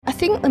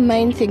think the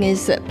main thing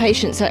is that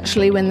patients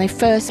actually, when they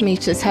first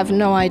meet us, have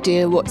no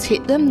idea what's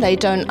hit them. They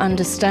don't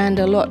understand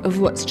a lot of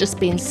what's just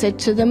been said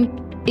to them.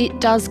 It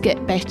does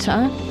get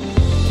better.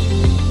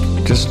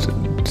 Just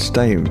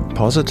stay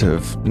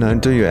positive.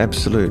 Do your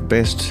absolute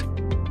best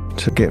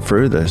to get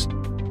through this.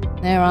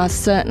 There are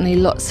certainly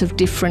lots of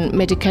different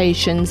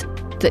medications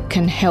that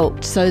can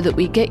help so that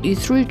we get you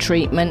through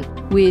treatment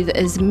with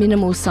as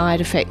minimal side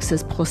effects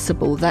as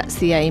possible. That's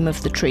the aim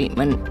of the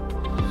treatment.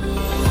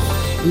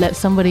 Let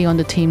somebody on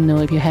the team know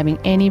if you're having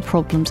any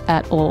problems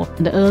at all.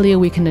 The earlier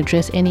we can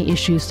address any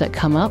issues that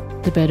come up,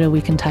 the better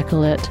we can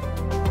tackle it.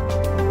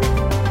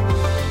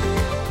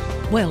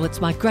 Well,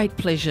 it's my great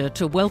pleasure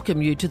to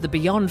welcome you to the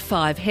Beyond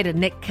 5 Head and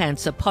Neck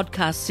Cancer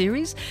podcast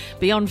series.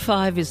 Beyond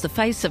 5 is the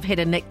face of head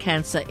and neck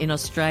cancer in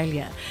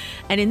Australia.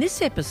 And in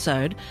this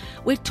episode,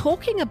 we're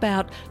talking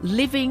about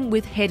living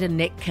with head and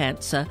neck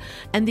cancer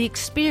and the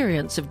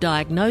experience of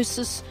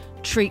diagnosis,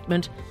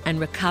 treatment and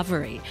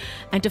recovery.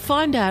 And to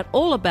find out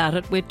all about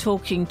it, we're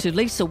talking to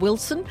Lisa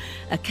Wilson,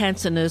 a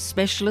cancer nurse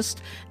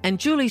specialist, and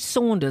Julie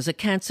Saunders, a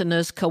cancer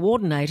nurse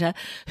coordinator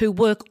who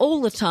work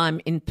all the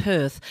time in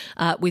Perth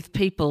with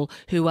people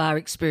who are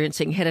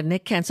experiencing head and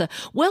neck cancer.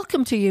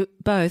 Welcome to you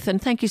both, and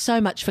thank you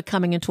so much for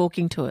coming and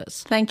talking to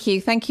us. Thank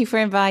you. Thank you for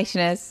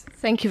inviting us.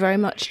 Thank you very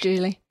much,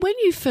 Julie. When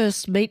you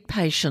first meet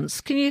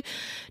patients, can you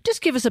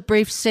just give us a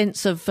brief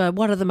sense of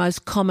what are the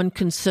most common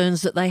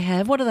concerns that they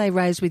have? What do they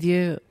raise with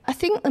you? I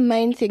think the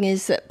main thing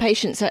is that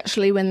patients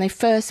actually, when they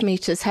first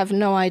meet us, have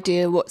no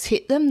idea what's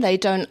hit them. They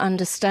don't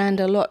understand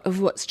a lot of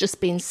what's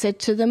just been said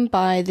to them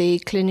by the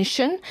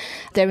clinician.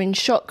 They're in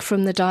shock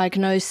from the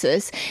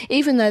diagnosis,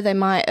 even though they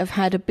might have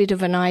had a bit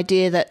of an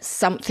idea that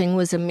something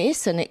was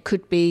amiss and it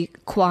could be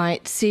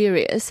quite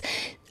serious.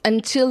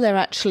 Until they're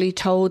actually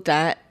told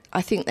that,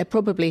 I think they're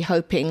probably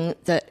hoping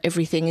that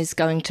everything is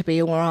going to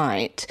be all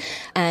right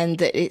and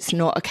that it's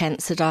not a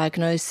cancer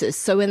diagnosis.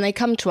 So when they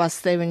come to us,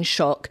 they're in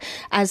shock,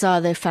 as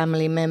are their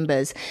family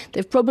members.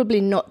 They've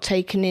probably not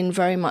taken in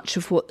very much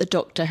of what the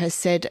doctor has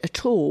said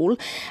at all.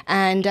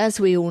 And as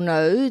we all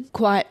know,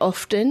 quite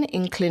often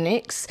in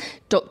clinics,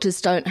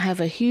 doctors don't have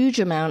a huge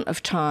amount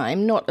of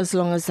time, not as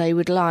long as they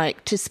would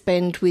like, to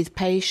spend with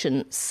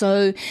patients.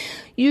 So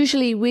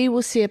usually we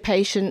will see a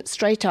patient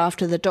straight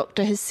after the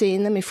doctor has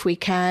seen them, if we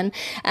can,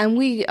 and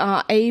we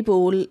are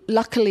able,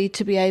 luckily,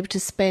 to be able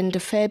to spend a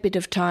fair bit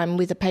of time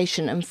with the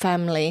patient and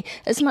family,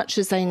 as much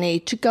as they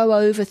need, to go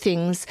over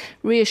things,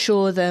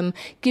 reassure them,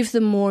 give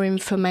them more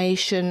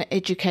information,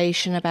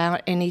 education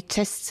about any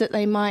tests that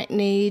they might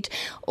need,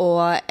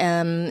 or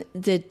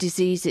the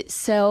disease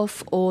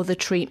itself, or the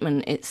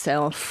treatment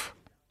itself.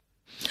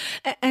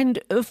 And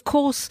of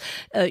course,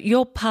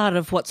 you're part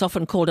of what's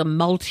often called a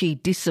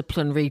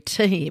multidisciplinary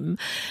team.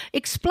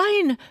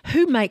 Explain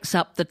who makes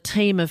up the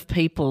team of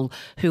people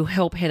who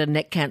help head and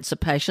neck cancer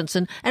patients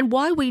and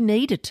why we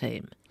need a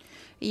team.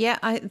 Yeah,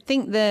 I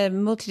think the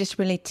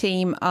multidisciplinary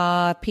team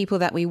are people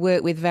that we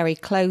work with very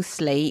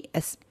closely,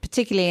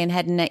 particularly in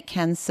head and neck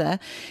cancer.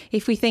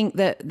 If we think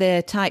that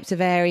the types of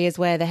areas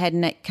where the head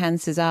and neck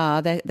cancers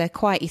are, they're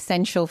quite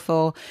essential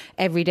for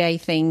everyday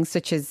things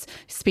such as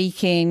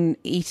speaking,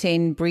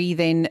 eating,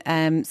 breathing.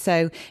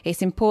 So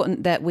it's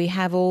important that we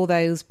have all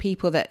those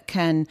people that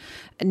can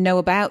know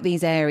about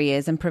these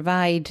areas and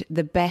provide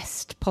the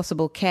best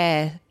possible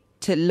care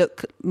to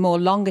look more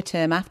longer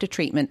term after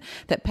treatment,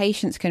 that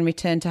patients can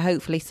return to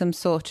hopefully some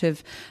sort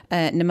of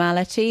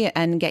normality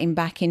and getting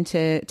back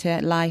into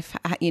life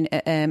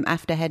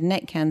after head and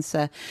neck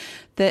cancer.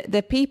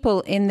 The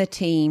people in the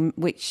team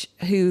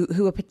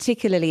who are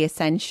particularly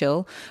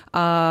essential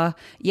are,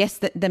 yes,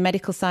 the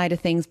medical side of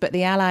things, but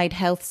the allied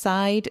health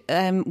side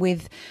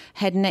with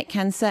head and neck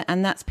cancer,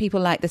 and that's people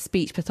like the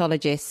speech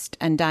pathologist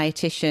and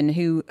dietitian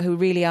who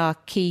really are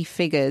key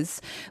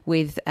figures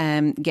with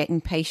getting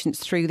patients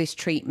through this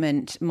treatment,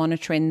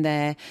 monitoring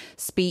their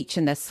speech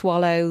and their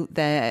swallow,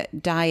 their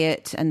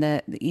diet, and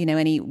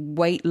any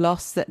weight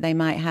loss that they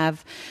might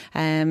have,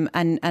 and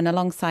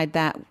alongside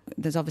that,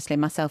 there's obviously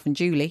myself and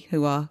Julie,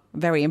 who are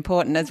very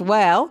important as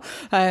well,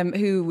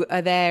 who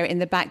are there in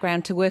the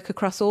background to work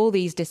across all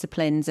these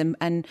disciplines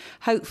and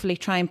hopefully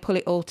try and pull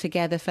it all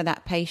together for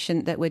that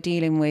patient that we're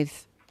dealing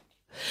with.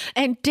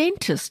 And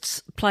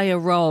dentists play a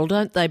role,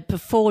 don't they,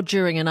 before,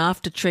 during and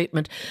after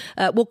treatment?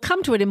 We'll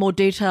come to it in more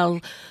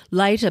detail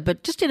later,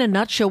 but just in a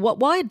nutshell,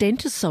 why are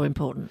dentists so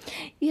important?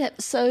 Yeah,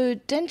 so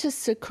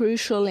dentists are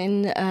crucial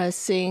in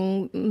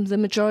seeing the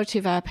majority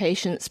of our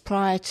patients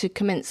prior to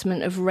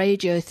commencement of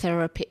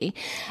radiotherapy,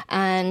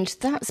 and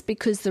that's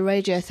because the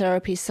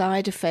radiotherapy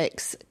side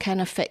effects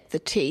can affect the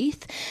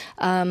teeth.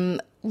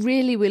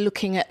 Really, we're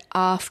looking at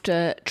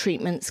after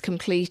treatment's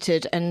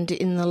completed and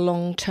in the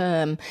long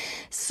term.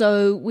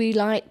 So we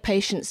like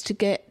patients to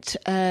get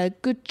a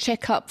good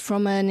checkup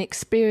from an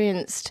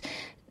experienced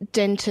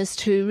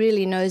dentist who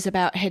really knows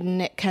about head and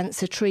neck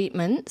cancer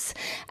treatments,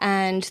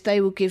 and they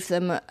will give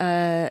them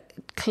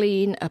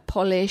clean, a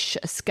polish,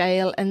 a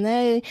scale, and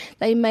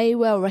they may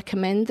well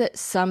recommend that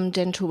some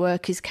dental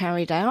work is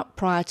carried out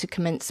prior to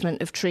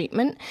commencement of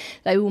treatment.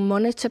 They will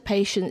monitor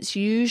patients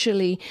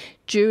usually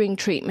during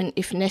treatment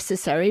if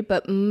necessary,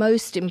 but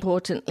most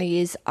importantly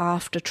is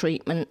after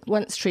treatment,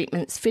 once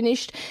treatment's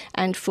finished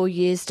and for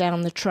years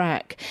down the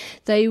track.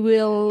 They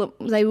will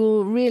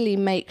really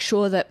make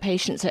sure that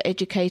patients are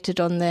educated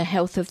on the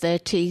health of their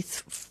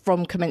teeth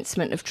from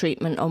commencement of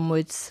treatment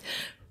onwards.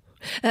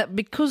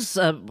 Because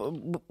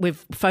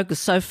we've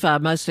focused so far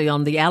mostly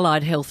on the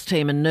allied health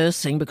team and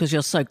nursing because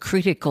you're so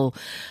critical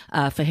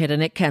for head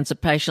and neck cancer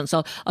patients,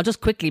 I'll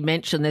just quickly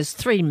mention there's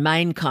three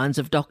main kinds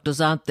of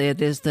doctors, aren't there?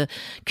 There's the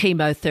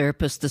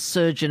chemotherapist, the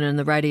surgeon and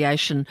the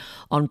radiation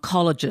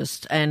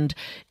oncologist. And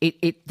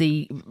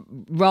the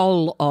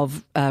role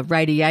of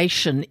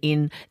radiation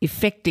in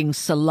affecting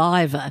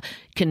saliva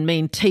can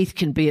mean teeth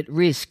can be at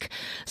risk.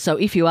 So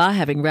if you are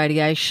having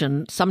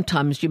radiation,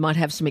 sometimes you might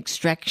have some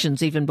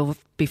extractions even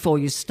before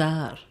you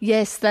start.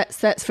 Yes,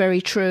 that's very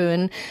true.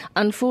 And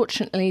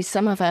unfortunately,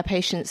 some of our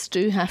patients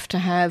do have to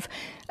have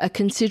a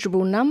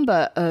considerable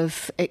number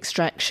of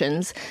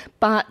extractions,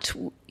 but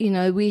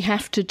we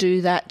have to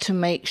do that to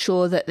make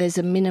sure that there's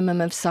a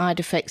minimum of side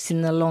effects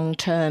in the long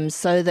term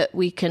so that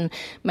we can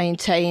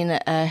maintain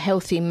a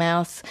healthy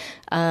mouth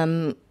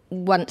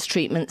once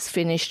treatment's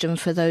finished and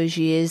for those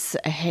years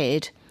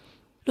ahead.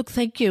 Look,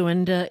 thank you.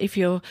 And if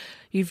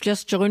you've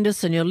just joined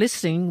us and you're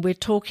listening, we're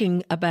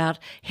talking about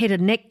head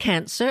and neck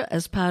cancer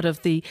as part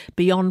of the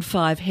Beyond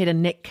 5 Head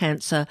and Neck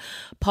Cancer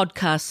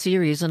podcast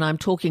series. And I'm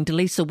talking to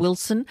Lisa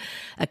Wilson,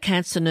 a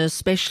cancer nurse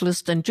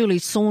specialist, and Julie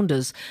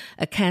Saunders,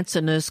 a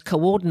cancer nurse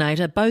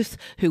coordinator, both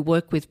who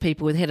work with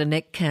people with head and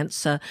neck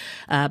cancer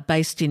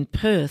based in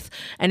Perth.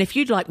 And if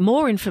you'd like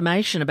more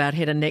information about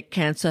head and neck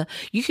cancer,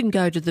 you can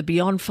go to the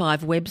Beyond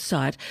 5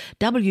 website,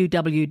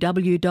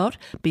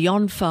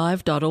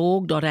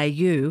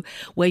 www.beyond5.org.au,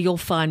 where you'll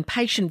find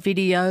patient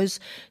videos,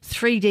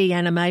 3D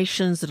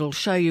animations that'll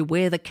show you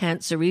where the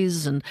cancer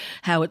is and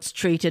how it's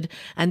treated.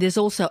 And there's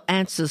also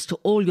answers to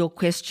all your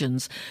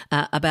questions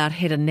about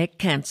head and neck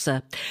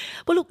cancer.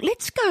 Well, look,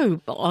 let's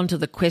go on to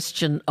the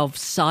question of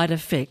side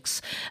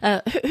effects.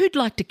 Who'd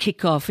like to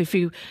kick off?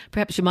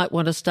 Perhaps you might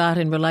want to start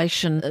in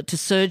relation to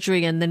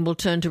surgery and then we'll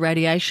turn to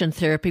radiation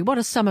therapy. What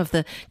are some of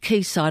the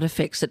key side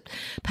effects that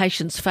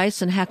patients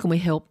face and how can we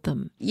help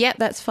them? Yep,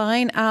 that's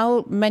fine.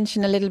 I'll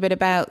mention a little bit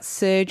about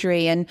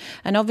surgery. And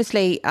obviously,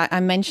 I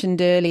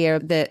mentioned earlier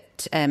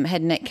that head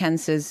and neck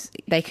cancers,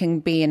 they can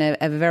be in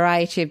a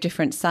variety of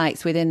different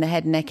sites within the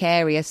head and neck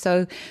area.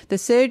 So the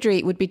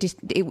surgery would be,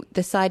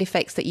 the side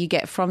effects that you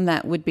get from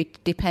that would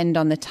depend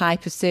on the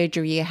type of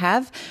surgery you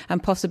have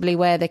and possibly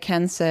where the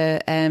cancer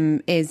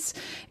is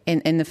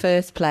in the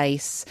first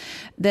place.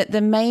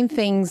 The main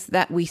things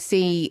that we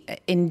see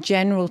in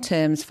general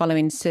terms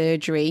following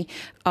surgery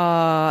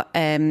are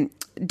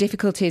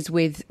difficulties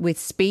with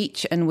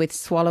speech and with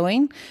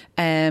swallowing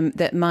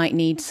that might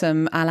need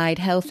some allied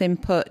health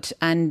input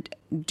and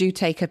do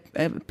take a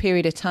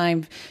period of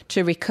time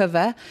to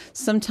recover.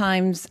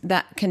 Sometimes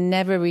that can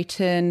never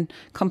return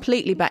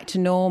completely back to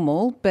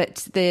normal,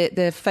 but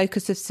the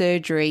focus of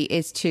surgery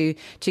is to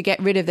get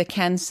rid of the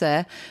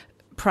cancer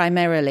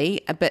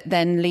primarily, but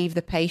then leave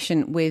the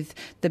patient with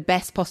the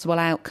best possible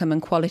outcome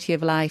and quality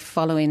of life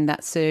following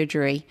that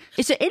surgery.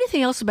 Is there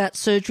anything else about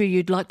surgery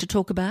you'd like to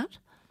talk about?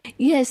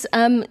 Yes,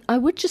 I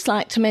would just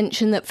like to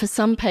mention that for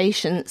some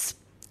patients,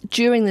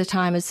 during the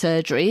time of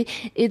surgery,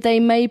 they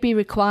may be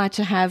required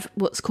to have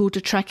what's called a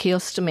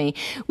tracheostomy,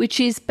 which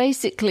is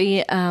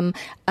basically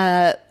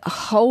a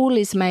hole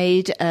is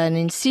made, an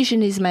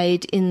incision is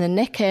made in the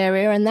neck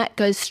area, and that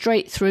goes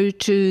straight through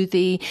to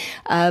the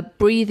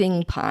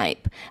breathing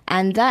pipe.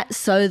 And that's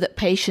so that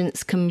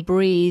patients can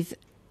breathe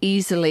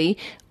easily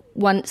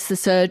once the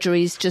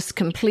surgery is just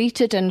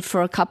completed and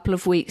for a couple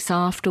of weeks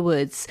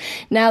afterwards.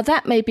 Now,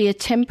 that may be a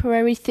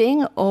temporary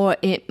thing, or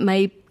it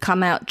may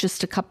come out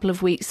just a couple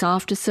of weeks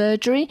after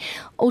surgery.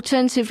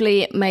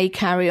 Alternatively, it may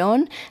carry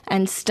on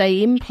and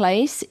stay in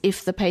place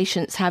if the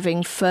patient's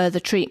having further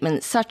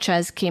treatments such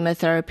as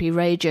chemotherapy,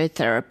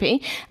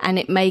 radiotherapy, and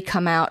it may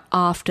come out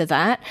after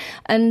that.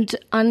 And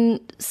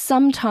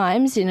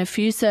sometimes, in a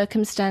few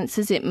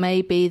circumstances, it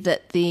may be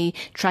that the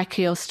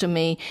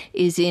tracheostomy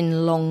is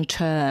in long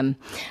term.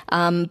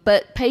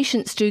 But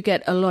patients do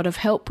get a lot of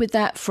help with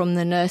that from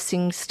the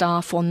nursing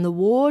staff on the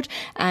ward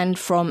and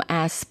from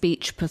our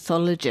speech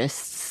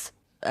pathologists.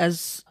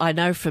 As I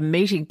know from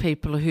meeting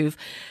people who've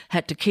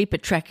had to keep a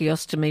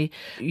tracheostomy,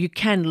 you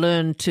can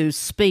learn to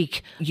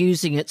speak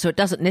using it. So it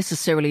doesn't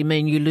necessarily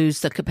mean you lose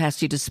the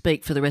capacity to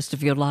speak for the rest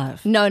of your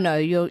life. No,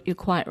 you're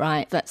quite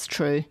right. That's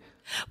true.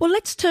 Well,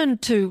 let's turn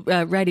to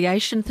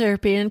radiation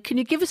therapy. And can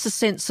you give us a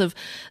sense of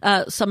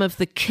some of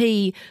the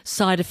key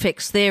side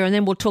effects there? And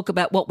then we'll talk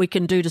about what we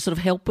can do to sort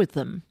of help with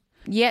them.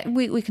 Yeah,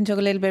 we can talk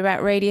a little bit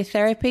about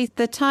radiotherapy.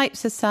 The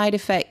types of side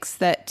effects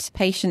that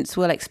patients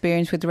will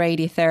experience with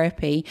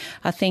radiotherapy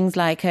are things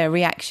like a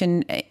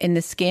reaction in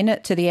the skin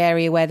to the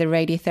area where the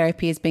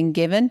radiotherapy has been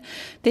given.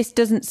 This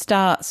doesn't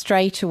start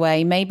straight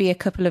away, maybe a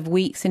couple of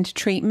weeks into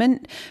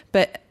treatment,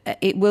 but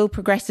it will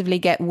progressively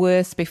get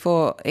worse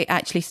before it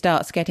actually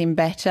starts getting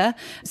better.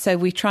 So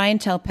we try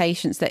and tell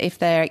patients that if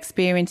they're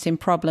experiencing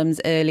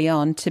problems early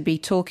on, to be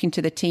talking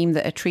to the team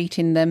that are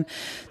treating them,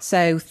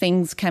 so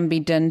things can be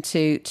done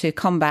to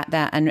combat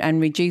that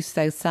and reduce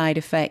those side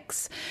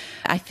effects.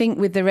 I think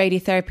with the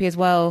radiotherapy as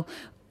well,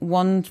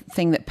 one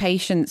thing that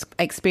patients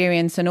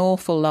experience an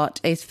awful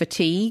lot is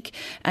fatigue.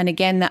 And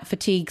again, that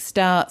fatigue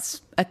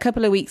starts a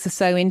couple of weeks or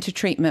so into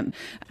treatment.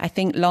 I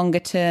think longer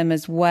term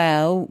as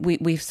well,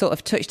 we've sort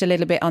of touched a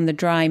little bit on the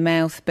dry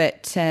mouth,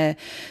 but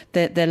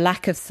the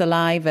lack of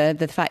saliva,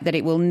 the fact that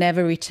it will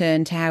never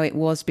return to how it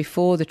was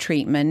before the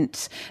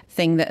treatment,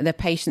 thing that the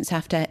patients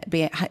have to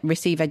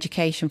receive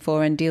education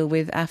for and deal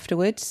with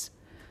afterwards.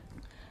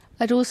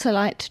 I'd also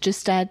like to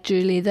just add,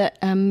 Julie,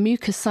 that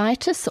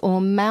mucositis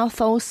or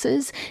mouth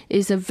ulcers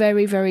is a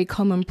very, very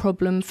common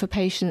problem for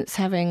patients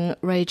having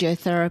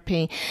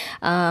radiotherapy.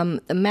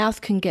 The mouth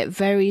can get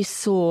very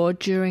sore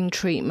during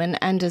treatment,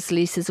 and as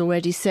Lisa's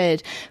already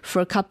said,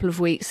 for a couple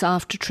of weeks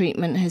after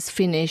treatment has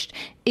finished.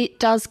 It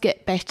does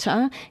get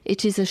better.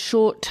 It is a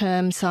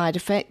short-term side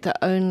effect that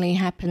only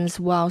happens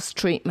whilst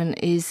treatment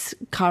is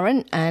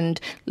current, and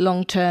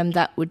long-term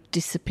that would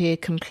disappear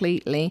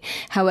completely.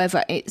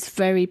 However, it's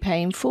very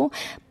painful,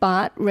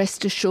 but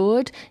rest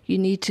assured, you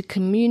need to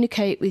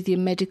communicate with your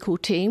medical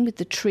team, with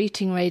the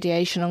treating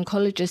radiation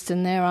oncologist,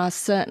 and there are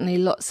certainly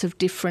lots of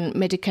different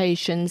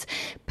medications,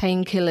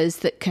 painkillers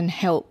that can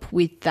help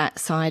with that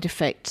side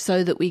effect,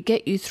 so that we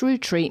get you through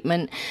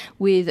treatment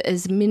with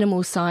as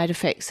minimal side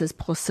effects as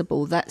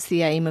possible. That's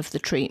the aim of the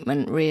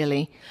treatment,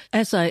 really.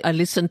 As I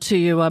listen to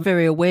you, I'm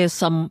very aware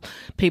some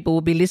people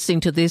will be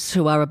listening to this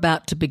who are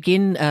about to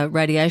begin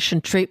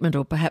radiation treatment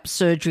or perhaps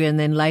surgery and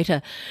then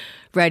later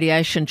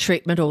radiation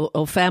treatment,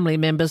 or family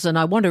members, and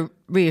I want to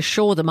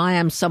reassure them I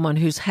am someone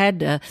who's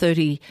had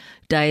 30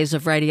 days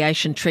of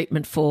radiation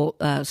treatment for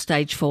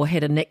stage 4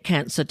 head and neck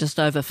cancer just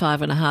over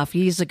 5.5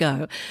 years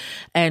ago.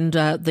 And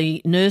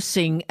the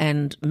nursing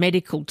and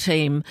medical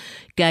team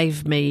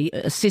gave me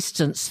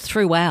assistance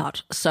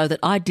throughout so that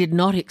I did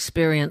not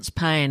experience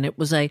pain. It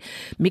was a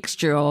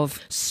mixture of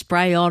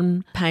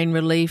spray-on pain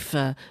relief,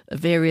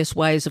 various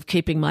ways of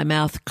keeping my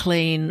mouth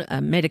clean,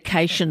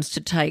 medications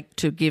to take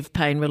to give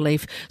pain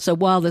relief. So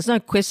while there's no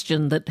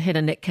question that head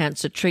and neck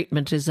cancer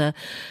treatment is a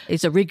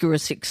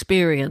rigorous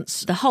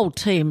experience, the whole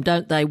team,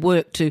 don't they,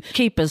 work to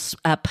keep us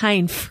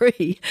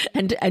pain-free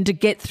and to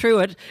get through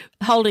it,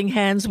 holding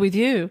hands with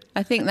you.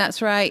 I think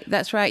that's right.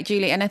 That's right,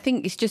 Julie. And I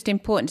think it's just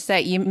important to say,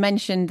 you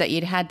mentioned that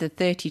you'd had the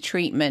 30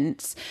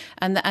 treatments,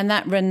 and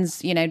that runs,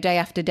 day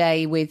after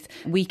day with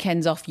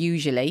weekends off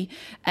usually.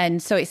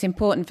 And so it's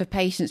important for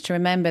patients to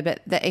remember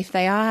that if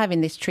they are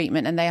having this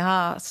treatment and they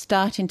are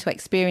starting to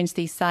experience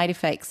these side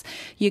effects,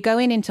 you're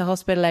going into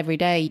hospital every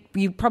day.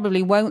 You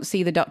probably won't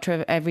see the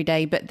doctor every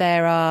day, but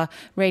there are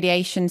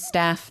radiation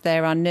staff,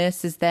 there are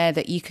nurses there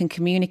that you can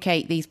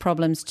communicate these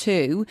problems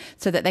to,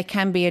 so that they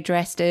can be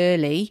addressed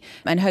early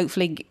and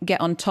hopefully get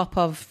on top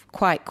of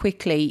quite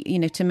quickly,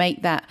 to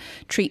make that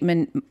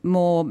treatment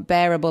more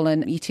bearable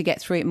and you to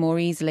get through it more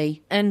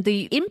easily. And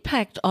the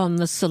impact on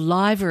the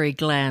salivary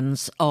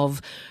glands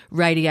of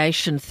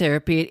radiation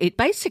therapy, it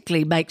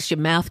basically makes your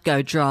mouth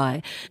go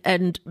dry.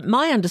 And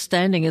my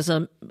understanding, as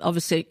I'm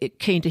obviously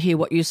keen to hear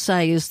what you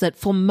say, is that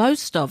for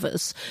most of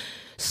us,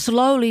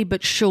 slowly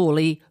but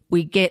surely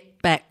we get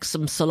back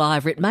some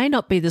saliva. It may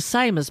not be the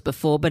same as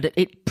before, but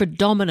it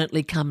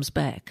predominantly comes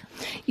back.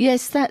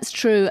 Yes, that's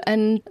true.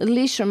 And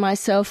Alicia and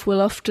myself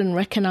will often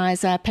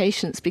recognise our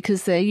patients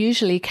because they're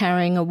usually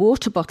carrying a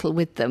water bottle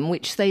with them,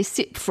 which they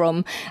sip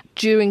from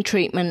during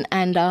treatment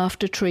and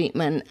after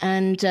treatment.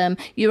 And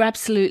you're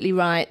absolutely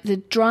right. The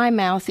dry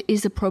mouth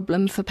is a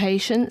problem for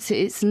patients.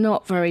 It's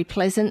not very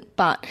pleasant,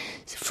 but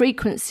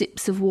frequent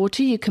sips of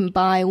water. You can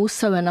buy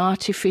also an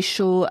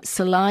artificial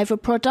saliva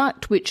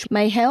product, which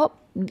may help.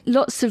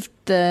 Lots of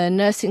the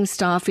nursing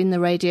staff in the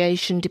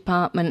radiation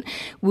department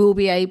will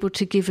be able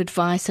to give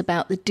advice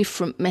about the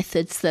different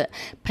methods that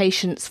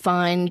patients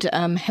find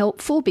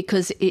helpful,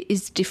 because it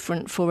is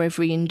different for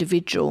every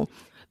individual.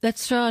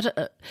 That's right.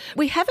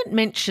 We haven't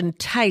mentioned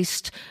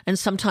taste and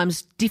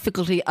sometimes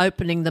difficulty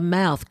opening the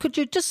mouth. Could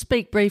you just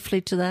speak briefly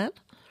to that?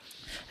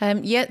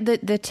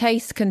 The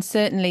taste can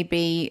certainly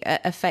be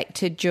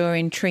affected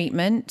during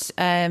treatment.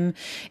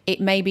 It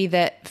may be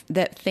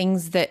that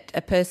things that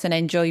a person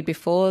enjoyed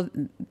before,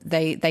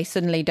 they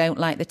suddenly don't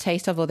like the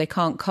taste of, or they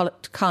can't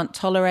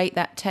tolerate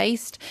that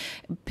taste,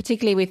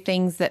 particularly with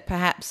things that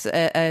perhaps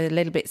are a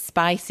little bit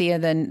spicier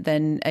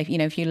than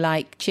if you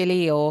like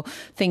chili or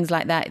things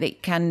like that.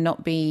 It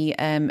cannot be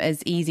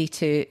as easy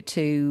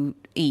to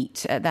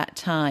eat at that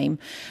time.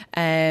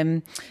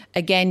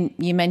 Again,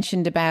 you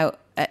mentioned about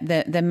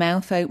the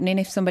mouth opening.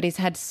 If somebody's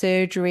had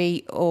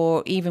surgery,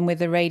 or even with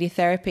the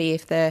radiotherapy,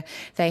 if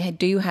they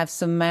do have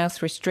some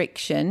mouth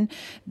restriction,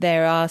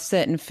 there are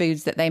certain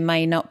foods that they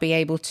may not be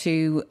able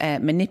to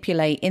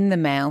manipulate in the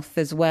mouth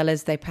as well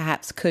as they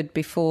perhaps could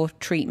before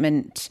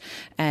treatment.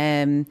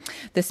 The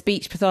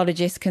speech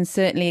pathologist can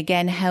certainly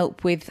again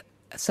help with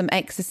some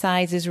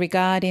exercises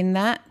regarding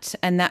that,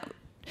 and that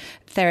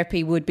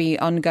therapy would be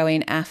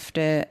ongoing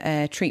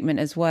after treatment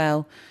as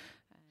well.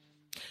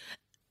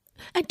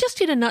 And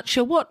just in a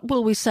nutshell, what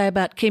will we say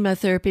about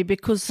chemotherapy?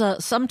 Because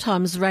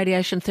sometimes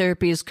radiation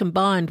therapy is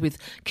combined with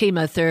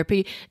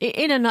chemotherapy.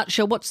 In a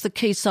nutshell, what's the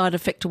key side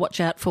effect to watch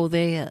out for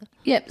there?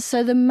 Yep,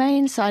 so the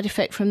main side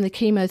effect from the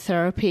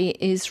chemotherapy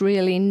is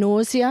really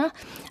nausea,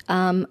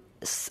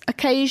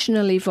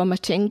 occasionally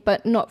vomiting,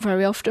 but not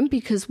very often,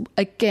 because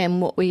again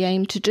what we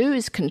aim to do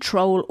is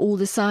control all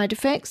the side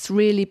effects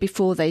really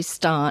before they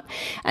start.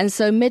 And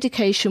so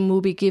medication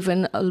will be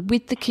given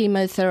with the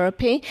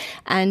chemotherapy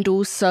and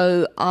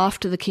also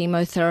after the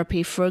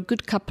chemotherapy for a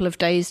good couple of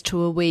days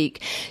to a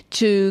week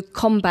to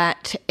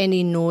combat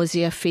any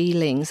nausea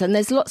feelings. And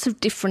there's lots of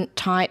different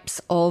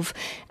types of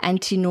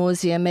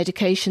anti-nausea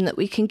medication that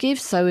we can give.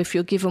 So if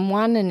you're given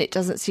one and it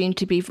doesn't seem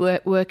to be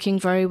working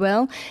very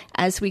well,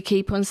 as we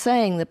keep on saying,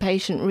 the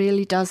patient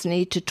really does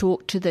need to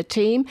talk to the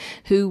team,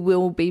 who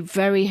will be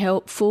very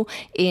helpful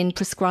in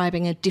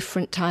prescribing a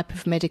different type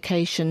of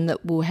medication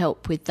that will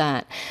help with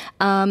that.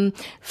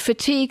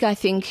 Fatigue, I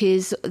think,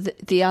 is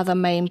the other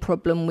main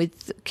problem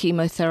with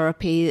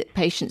chemotherapy.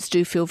 Patients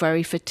do feel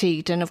very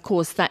fatigued, and of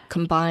course that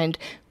combined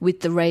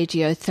with the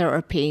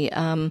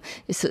radiotherapy,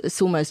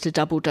 it's almost a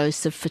double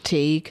dose of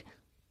fatigue.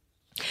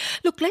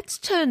 Look, let's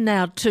turn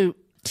now to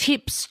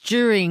tips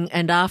during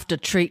and after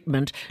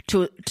treatment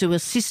to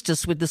assist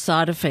us with the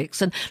side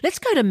effects. And let's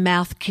go to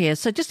mouth care.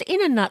 So just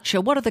in a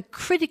nutshell, what are the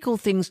critical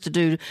things to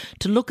do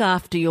to look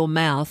after your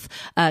mouth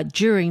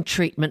during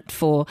treatment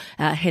for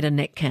head and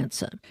neck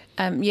cancer?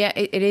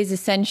 It is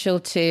essential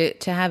to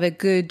have a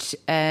good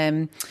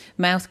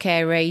mouth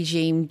care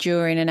regime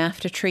during and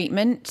after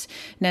treatment.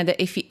 Now, that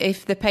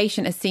if the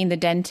patient has seen the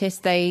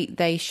dentist,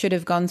 they should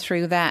have gone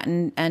through that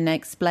and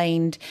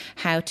explained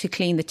how to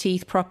clean the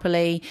teeth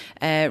properly,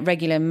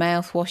 regular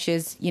mouth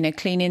washes,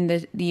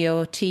 cleaning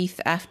your teeth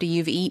after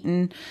you've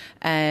eaten,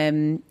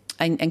 and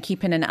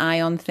keeping an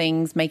eye on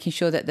things, making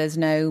sure that there's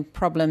no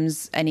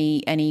problems,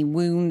 any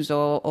wounds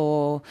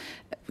or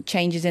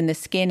changes in the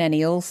skin,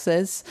 any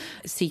ulcers,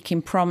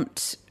 seeking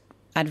prompt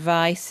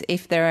advice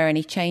if there are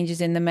any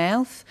changes in the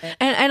mouth.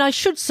 And I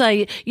should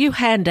say, you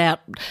hand out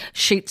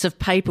sheets of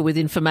paper with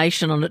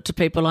information on it to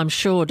people, I'm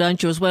sure,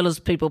 don't you, as well as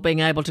people being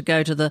able to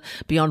go to the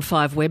Beyond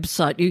 5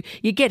 website.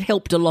 You get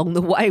helped along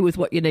the way with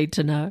what you need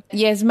to know.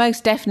 Yes,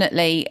 most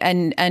definitely.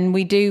 And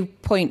we do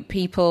point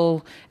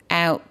people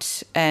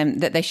out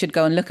that they should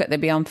go and look at the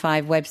Beyond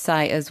 5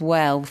 website as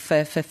well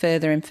for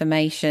further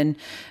information.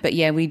 But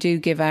yeah, we do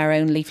give our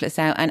own leaflets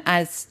out, and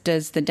as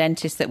does the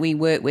dentist that we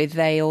work with.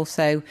 They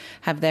also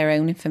have their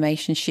own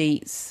information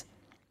sheets.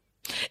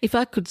 If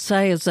I could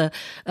say, as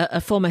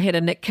a former head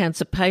and neck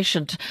cancer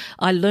patient,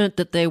 I learnt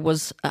that there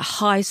was a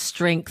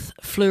high-strength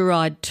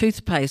fluoride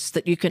toothpaste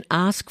that you can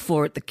ask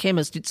for at the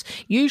chemist. It's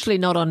usually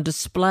not on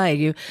display.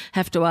 You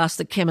have to ask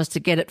the chemist to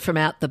get it from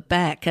out the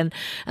back. And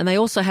they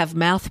also have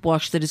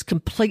mouthwash that is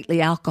completely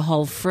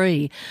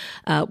alcohol-free,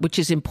 which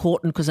is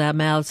important because our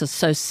mouths are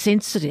so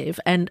sensitive.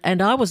 And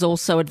I was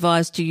also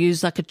advised to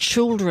use like a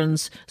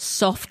children's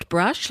soft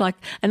brush,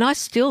 and I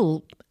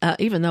still...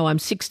 even though I'm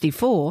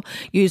 64,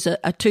 use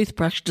a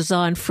toothbrush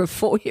designed for a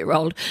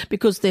 4-year-old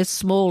because they're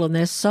small and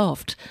they're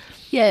soft.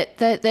 Yeah,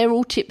 they're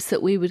all tips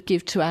that we would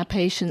give to our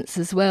patients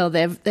as well.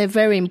 They're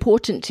very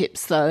important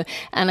tips, though,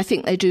 and I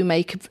think they do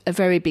make a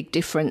very big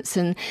difference.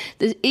 And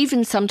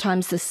even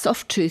sometimes the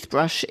soft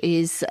toothbrush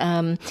is,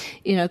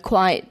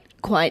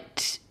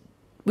 quite.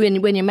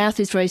 When your mouth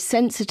is very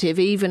sensitive,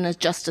 even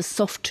just a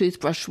soft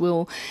toothbrush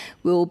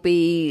will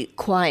be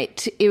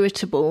quite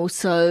irritable.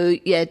 So,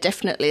 yeah,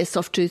 definitely a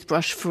soft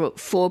toothbrush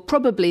for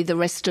probably the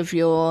rest of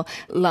your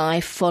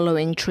life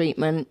following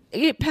treatment.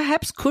 It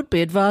perhaps could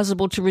be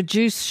advisable to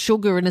reduce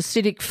sugar and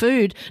acidic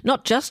food,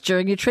 not just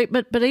during your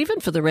treatment, but even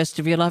for the rest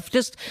of your life,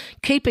 just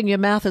keeping your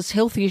mouth as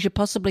healthy as you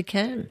possibly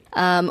can.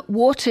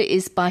 Water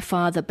is by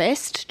far the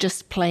best,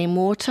 just plain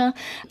water.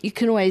 You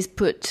can always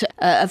put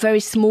a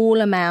very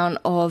small amount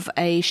of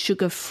a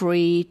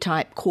sugar-free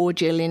type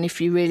cordial in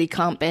if you really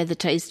can't bear the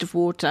taste of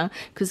water,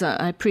 because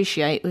I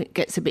appreciate it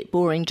gets a bit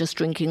boring just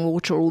drinking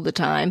water all the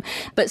time.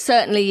 But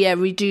certainly, yeah,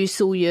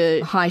 reduce all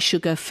your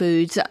high-sugar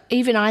foods.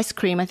 Even ice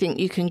cream, I think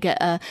you can get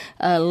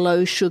a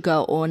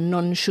low-sugar or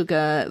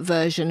non-sugar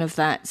version of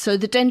that. So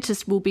the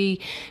dentist will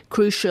be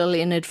crucial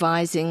in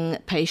advising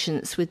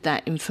patients with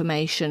that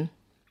information.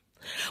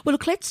 Well,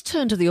 look, let's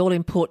turn to the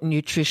all-important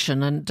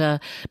nutrition. And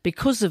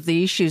because of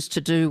the issues to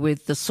do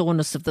with the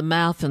soreness of the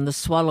mouth and the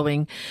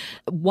swallowing,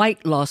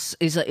 weight loss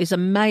is a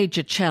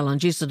major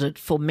challenge, isn't it,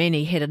 for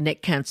many head and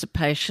neck cancer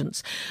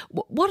patients?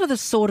 What are the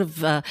sort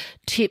of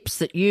tips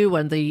that you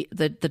and the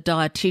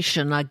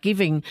dietitian are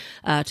giving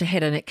to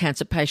head and neck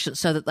cancer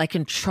patients so that they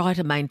can try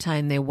to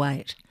maintain their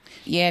weight?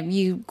 Yeah,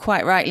 you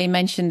quite rightly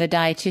mentioned the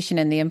dietitian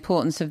and the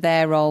importance of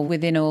their role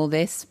within all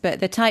this. But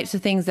the types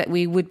of things that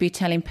we would be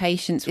telling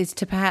patients is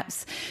to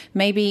perhaps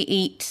maybe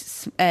eat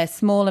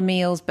smaller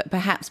meals, but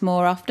perhaps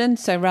more often.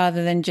 So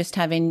rather than just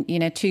having,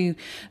 2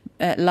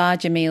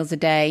 larger meals a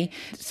day,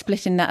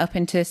 splitting that up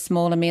into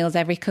smaller meals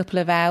every couple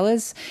of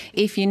hours.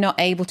 If you're not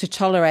able to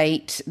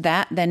tolerate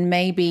that, then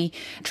maybe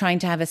trying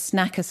to have a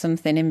snack or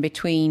something in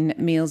between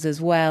meals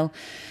as well.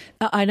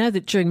 I know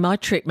that during my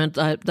treatment,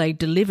 they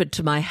delivered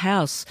to my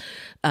house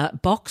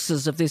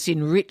boxes of this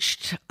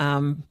enriched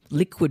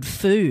liquid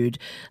food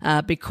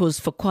because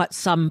for quite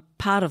some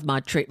part of my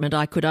treatment,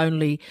 I could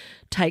only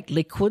take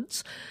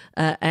liquids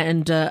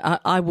and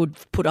I would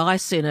put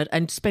ice in it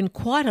and spend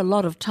quite a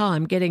lot of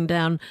time getting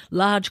down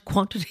large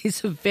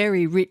quantities of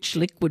very rich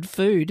liquid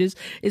food.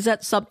 Is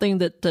that something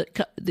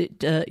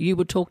that you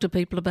would talk to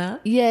people about?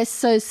 Yes,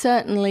 so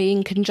certainly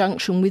in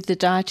conjunction with the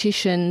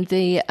dietitian,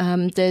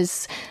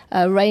 there's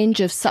a range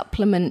of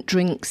supplement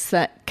drinks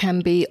that can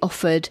be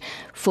offered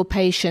for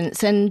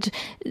patients, and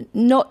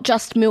not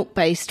just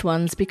milk-based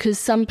ones, because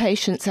some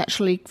patients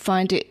actually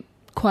find it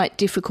quite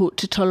difficult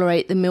to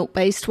tolerate the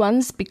milk-based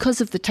ones because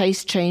of the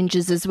taste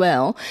changes as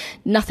well.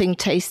 Nothing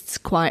tastes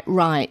quite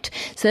right.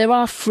 So there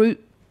are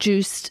fruit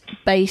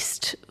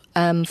juice-based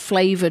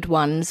flavoured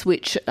ones,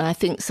 which I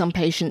think some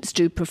patients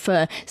do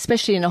prefer,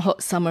 especially in a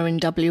hot summer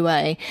in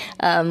WA,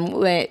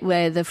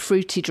 where the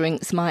fruity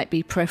drinks might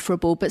be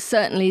preferable. But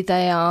certainly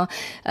they are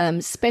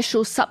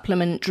special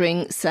supplement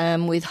drinks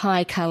with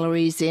high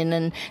calories in.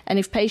 And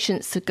if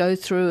patients go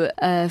through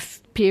a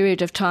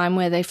period of time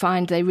where they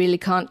find they really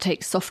can't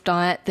take soft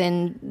diet,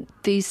 then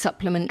these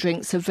supplement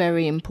drinks are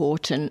very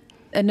important.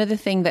 Another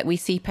thing that we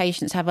see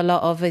patients have a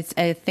lot of is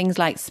things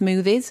like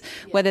smoothies,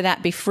 whether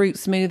that be fruit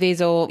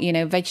smoothies or,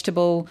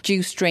 vegetable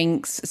juice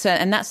drinks. So,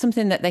 and that's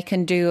something that they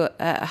can do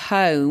at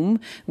home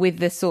with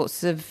the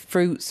sorts of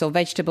fruits or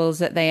vegetables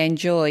that they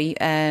enjoy.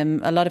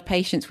 A lot of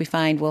patients we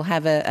find will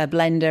have a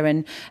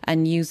blender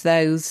and use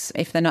those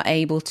if they're not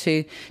able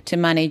to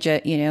manage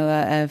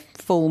a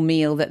full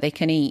meal that they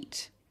can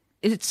eat.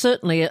 It's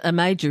certainly a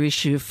major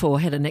issue for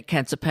head and neck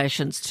cancer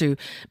patients to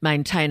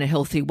maintain a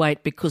healthy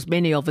weight because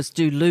many of us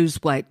do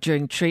lose weight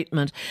during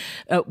treatment.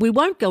 We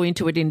won't go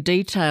into it in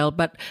detail,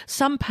 but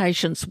some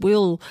patients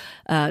will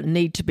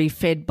need to be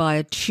fed by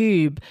a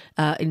tube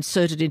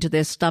inserted into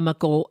their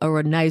stomach or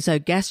a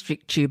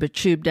nasogastric tube, a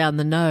tube down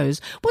the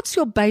nose. What's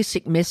your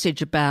basic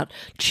message about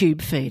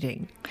tube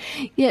feeding?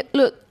 Yeah,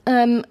 look,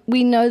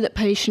 we know that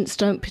patients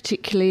don't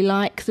particularly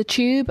like the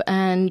tube,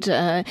 and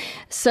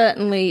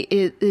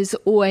certainly there's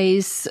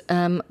always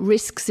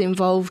risks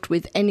involved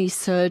with any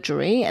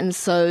surgery, and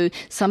so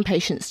some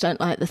patients don't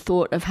like the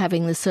thought of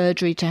having the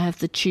surgery to have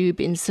the tube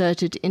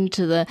inserted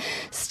into the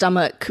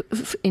stomach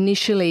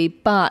initially.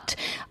 But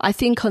I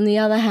think on the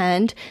other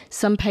hand,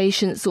 some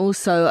patients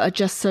also are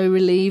just so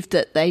relieved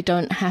that they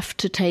don't have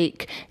to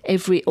take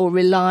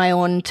rely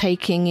on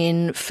taking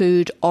in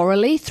food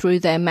orally through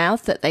their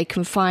mouth, that they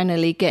can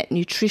finally get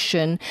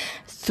nutrition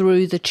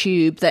through the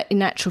tube, that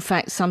in actual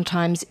fact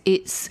sometimes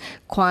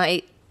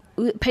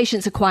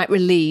patients are quite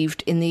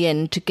relieved in the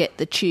end to get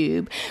the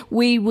tube.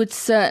 We would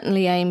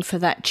certainly aim for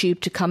that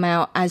tube to come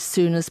out as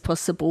soon as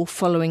possible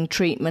following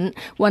treatment,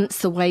 once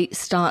the weight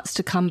starts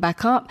to come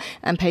back up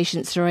and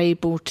patients are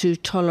able to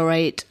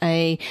tolerate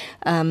a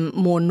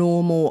more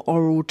normal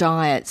oral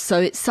diet. So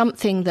it's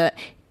something that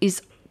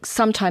is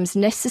sometimes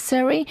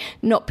necessary,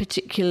 not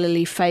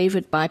particularly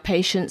favoured by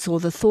patients or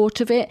the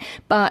thought of it,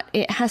 but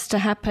it has to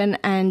happen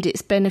and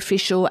it's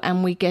beneficial,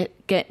 and we get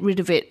rid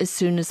of it as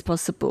soon as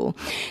possible.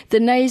 The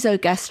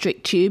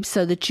nasogastric tube,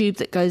 so the tube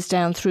that goes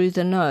down through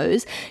the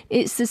nose,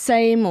 it's the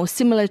same or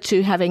similar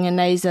to having a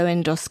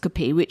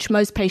nasoendoscopy, which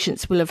most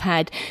patients will have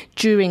had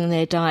during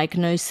their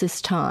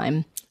diagnosis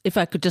time. If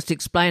I could just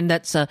explain,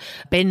 that's a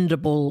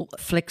bendable,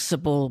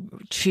 flexible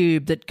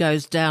tube that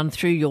goes down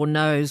through your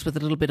nose with a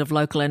little bit of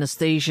local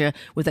anaesthesia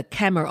with a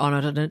camera on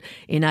it, and it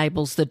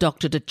enables the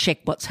doctor to check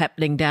what's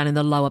happening down in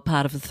the lower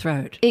part of the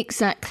throat.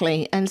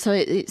 Exactly. And so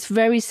it's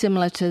very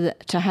similar to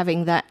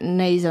having that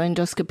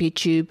nasoendoscopy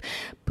tube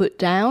put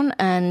down.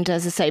 And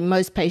as I say,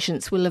 most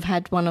patients will have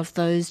had one of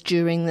those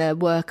during their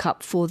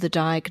workup for the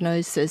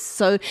diagnosis.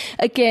 So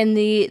again,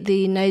 the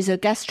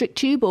nasogastric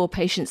tube, or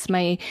patients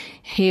may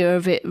hear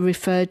of it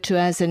referred to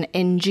as an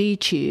NG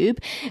tube.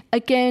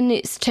 Again,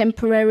 it's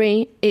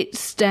temporary.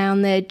 It's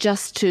down there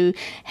just to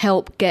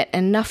help get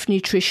enough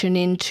nutrition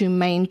in to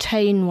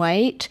maintain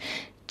weight,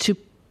 to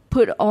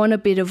put on a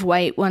bit of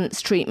weight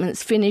once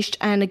treatment's finished,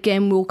 and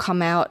again will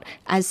come out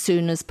as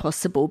soon as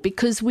possible,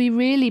 because we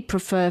really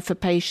prefer for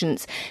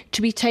patients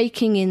to be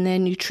taking in their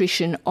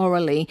nutrition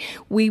orally.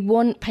 We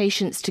want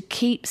patients to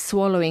keep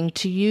swallowing,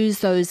 to use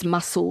those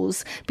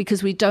muscles,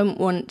 because we don't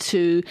want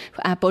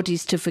our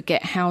bodies to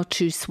forget how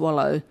to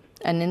swallow.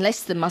 And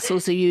unless the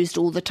muscles are used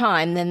all the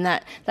time, then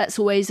that's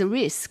always a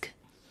risk.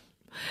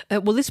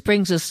 Well, this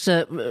brings us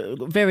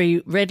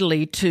very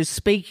readily to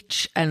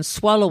speech and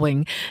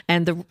swallowing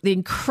and the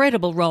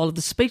incredible role of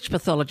the speech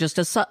pathologist.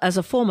 As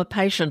a former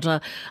patient,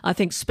 I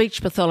think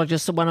speech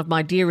pathologists are one of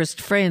my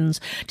dearest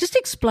friends. Just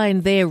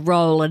explain their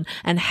role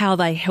and how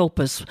they help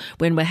us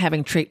when we're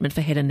having treatment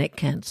for head and neck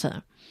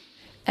cancer.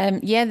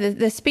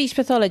 The speech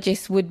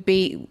pathologist would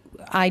be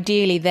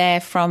ideally there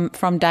from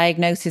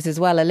diagnosis as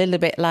well, a little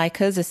bit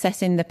like us,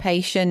 assessing the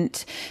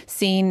patient,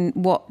 seeing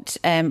what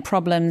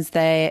problems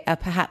they are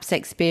perhaps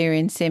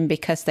experiencing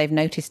because they've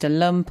noticed a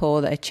lump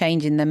or a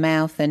change in the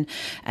mouth, and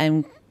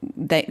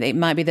it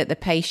might be that the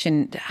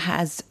patient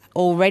has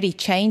already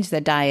changed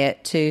their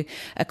diet to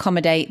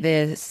accommodate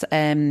the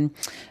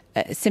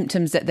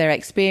symptoms that they're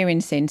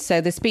experiencing. So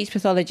the speech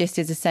pathologist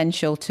is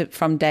essential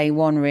from day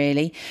one,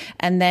 really.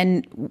 And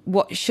then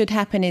what should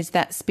happen is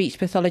that speech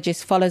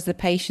pathologist follows the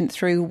patient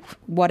through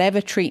whatever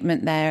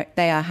treatment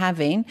they are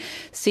having,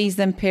 sees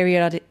them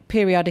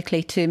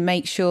periodically to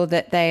make sure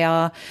that they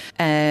are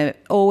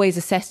always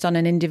assessed on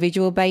an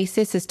individual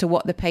basis as to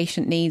what the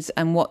patient needs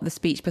and what the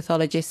speech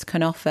pathologist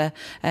can offer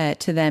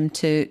to them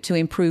to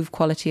improve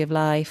quality of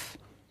life.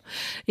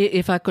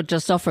 If I could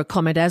just offer a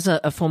comment, as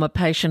a former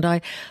patient,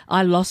 I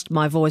lost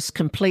my voice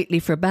completely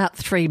for about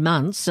 3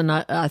 months, and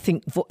I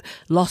think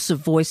loss of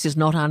voice is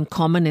not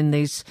uncommon in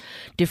these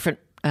different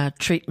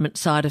treatment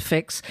side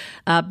effects.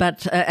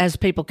 But as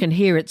people can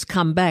hear, it's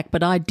come back.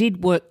 But I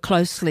did work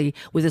closely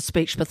with a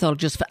speech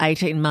pathologist for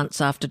 18 months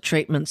after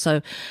treatment.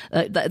 So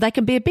they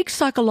can be a big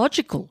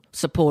psychological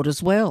support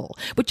as well,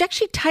 which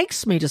actually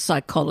takes me to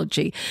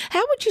psychology.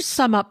 How would you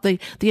sum up the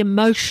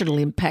emotional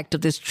impact of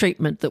this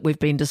treatment that we've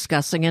been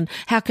discussing, and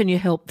how can you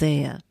help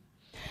there?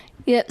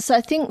 Yeah, so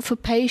I think for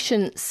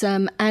patients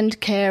and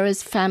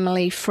carers,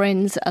 family,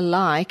 friends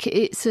alike,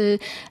 it's a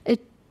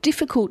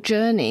difficult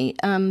journey.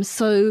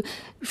 So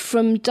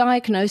from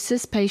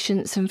diagnosis,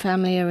 patients and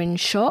family are in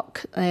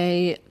shock.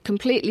 They're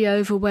completely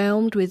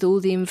overwhelmed with all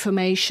the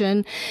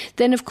information.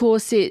 Then, of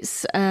course,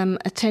 it's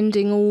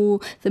attending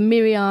all the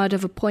myriad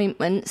of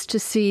appointments to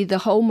see the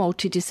whole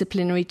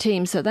multidisciplinary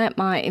team. So that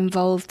might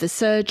involve the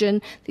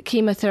surgeon, the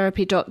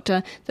chemotherapy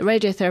doctor, the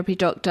radiotherapy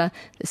doctor,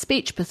 the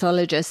speech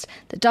pathologist,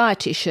 the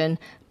dietitian,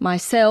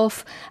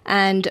 myself,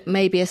 and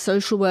maybe a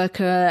social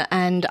worker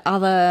and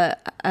other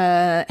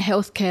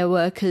healthcare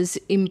workers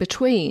in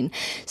between.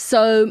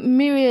 So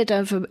myriad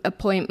of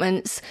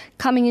appointments,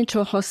 coming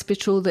into a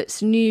hospital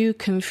that's new,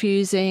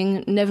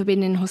 confusing, never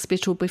been in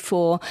hospital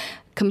before,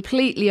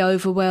 completely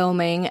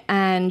overwhelming,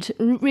 and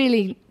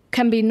really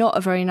can be not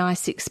a very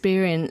nice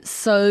experience.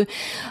 So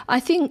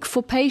I think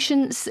for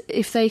patients,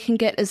 if they can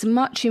get as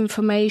much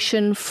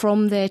information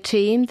from their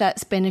team,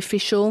 that's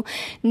beneficial.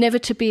 Never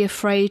to be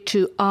afraid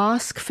to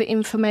ask for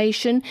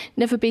information,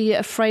 never be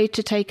afraid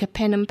to take a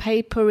pen and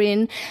paper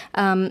in,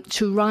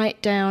 to write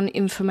down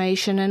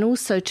information, and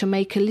also to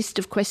make a list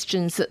of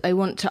questions that they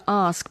want to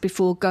ask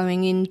before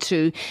going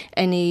into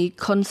any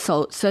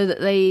consult, so that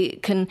they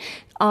can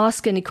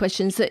ask any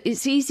questions that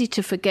it's easy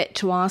to forget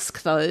to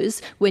ask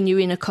those when you're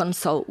in a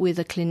consult with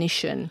a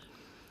clinician.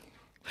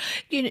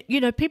 You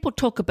know, people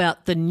talk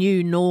about the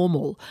new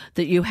normal,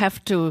 that you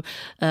have to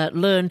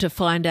learn to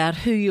find out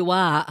who you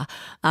are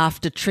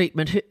after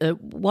treatment.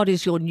 What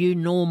is your new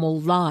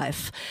normal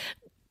life?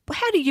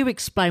 How do you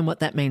explain what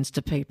that means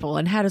to people,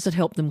 and how does it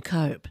help them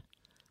cope?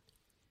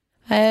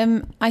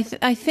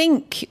 I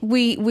think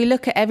we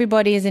look at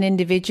everybody as an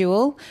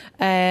individual.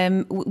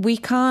 We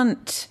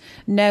can't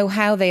know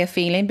how they are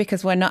feeling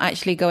because we're not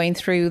actually going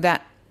through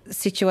that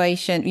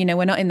situation. You know,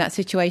 we're not in that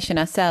situation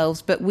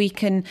ourselves, but we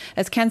can,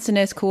 as cancer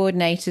nurse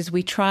coordinators,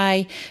 we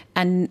try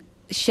and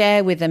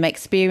share with them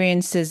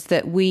experiences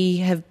that we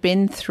have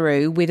been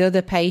through with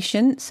other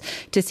patients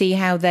to see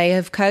how they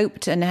have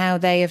coped and how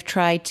they have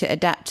tried to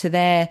adapt to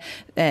their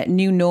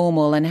new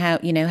normal, and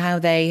how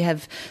they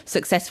have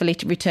successfully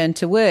returned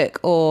to work,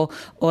 or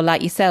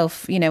like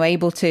yourself,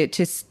 able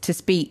to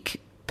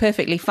speak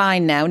perfectly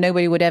fine now.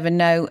 Nobody would ever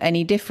know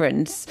any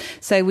difference.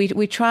 So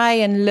we try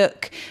and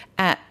look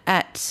at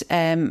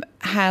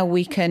how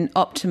we can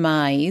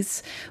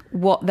optimize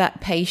what that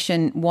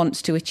patient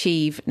wants to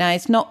achieve. Now,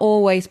 it's not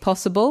always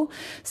possible.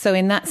 So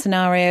in that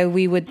scenario,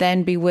 we would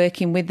then be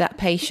working with that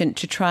patient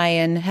to try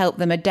and help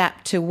them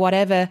adapt to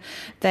whatever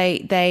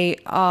they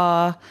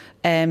are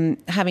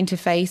having to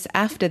face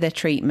after their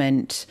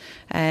treatment.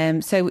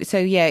 So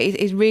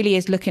it really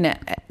is looking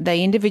at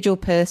the individual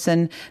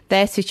person,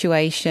 their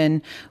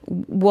situation,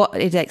 what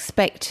is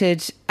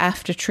expected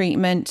after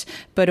treatment,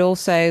 but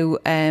also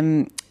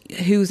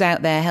who's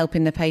out there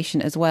helping the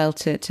patient as well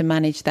to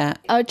manage that.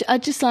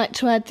 I'd just like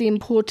to add the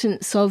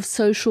importance of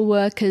social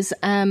workers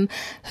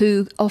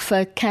who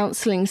offer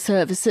counselling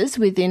services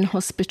within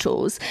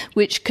hospitals,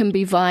 which can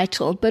be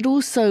vital. But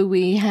also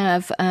we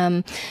have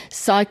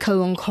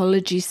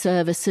psycho-oncology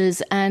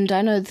services, and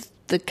I know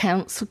the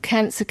Cancer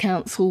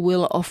Council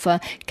will offer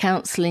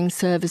counselling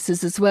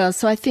services as well.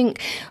 So I think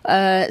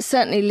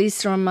certainly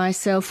Lisa and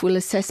myself will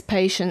assess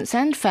patients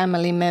and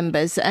family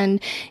members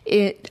and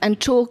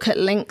talk at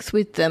length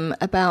with them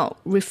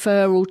about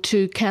referral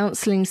to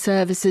counselling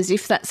services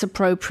if that's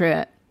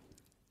appropriate.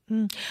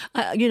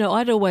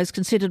 I'd always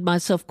considered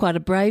myself quite a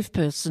brave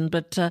person,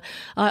 but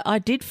I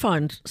did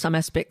find some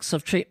aspects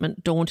of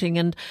treatment daunting,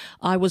 and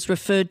I was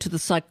referred to the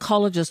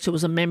psychologist who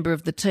was a member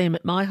of the team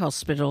at my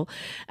hospital,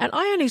 and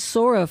I only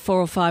saw her 4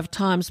 or 5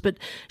 times, but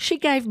she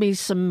gave me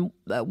some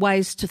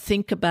ways to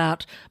think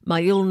about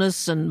my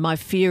illness and my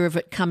fear of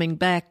it coming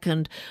back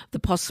and the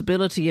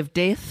possibility of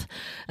death.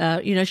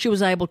 She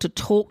was able to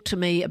talk to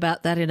me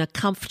about that in a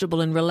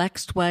comfortable and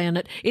relaxed way,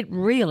 and it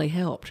really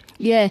helped.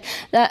 Yeah,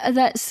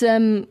 that's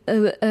a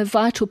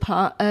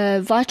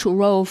vital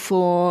role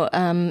for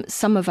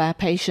some of our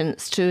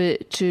patients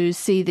to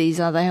see these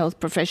other health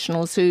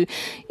professionals who,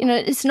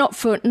 it's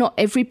not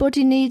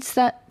everybody needs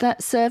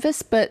that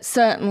service, but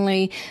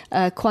certainly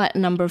quite a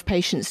number of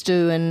patients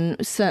do, and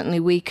certainly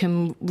we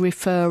can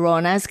refer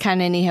on, as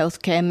can any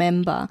healthcare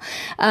member.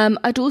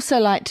 I'd also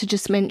like to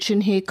just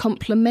mention here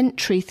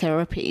complementary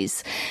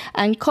therapies,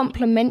 and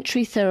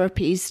complementary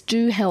therapies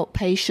do help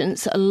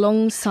patients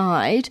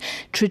alongside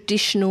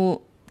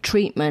traditional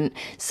treatment.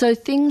 So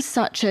things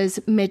such as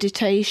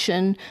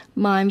meditation,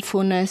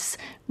 mindfulness,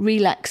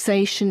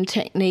 relaxation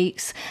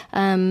techniques,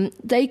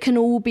 they can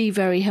all be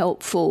very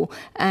helpful.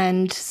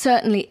 And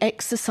certainly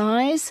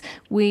exercise,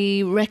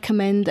 we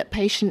recommend that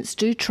patients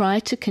do try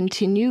to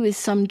continue with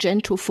some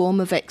gentle form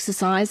of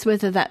exercise,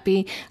 whether that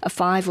be a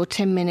 5 or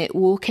 10 minute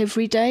walk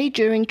every day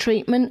during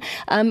treatment,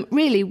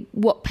 really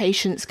what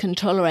patients can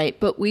tolerate.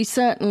 But we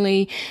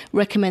certainly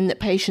recommend that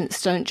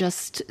patients don't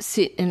just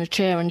sit in a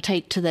chair and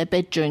take to their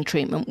bed during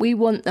treatment. We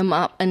want them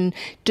up and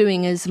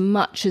doing as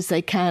much as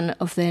they can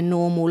of their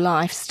normal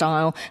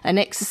lifestyle, and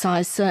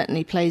exercise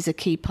certainly plays a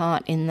key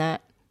part in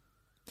that.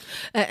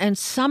 And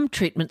some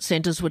treatment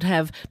centres would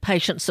have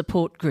patient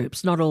support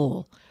groups, not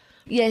all.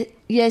 Yeah,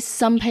 yes,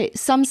 some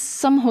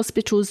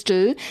hospitals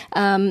do.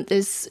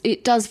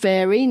 It does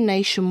vary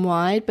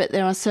nationwide, but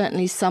there are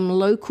certainly some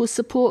local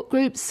support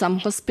groups, some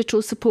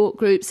hospital support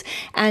groups,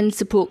 and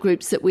support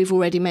groups that we've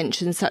already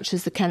mentioned, such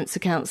as the Cancer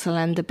Council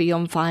and the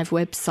Beyond 5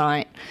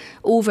 website.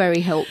 All very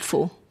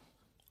helpful.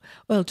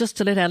 Well, just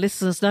to let our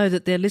listeners know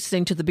that they're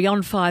listening to the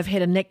Beyond 5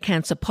 Head and Neck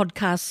Cancer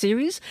podcast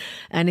series.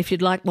 And if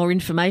you'd like more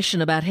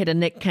information about head and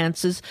neck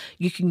cancers,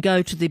 you can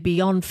go to the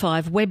Beyond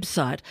 5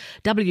 website,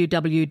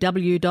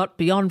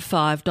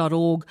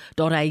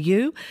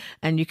 www.beyond5.org.au,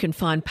 and you can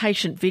find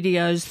patient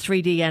videos,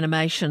 3D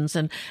animations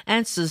and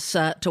answers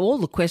to all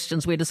the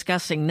questions we're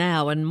discussing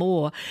now and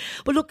more.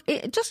 Well, look,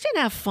 just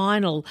in our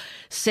final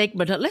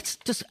segment, let's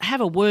just have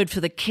a word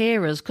for the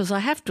carers, because I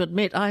have to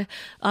admit I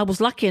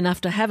was lucky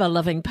enough to have a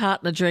loving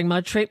partner during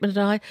my treatment,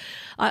 and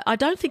I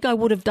don't think I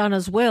would have done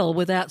as well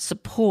without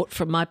support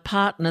from my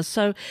partner.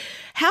 So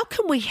how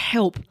can we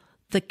help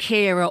the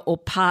carer or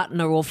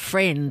partner or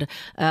friend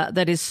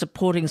that is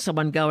supporting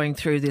someone going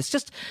through this?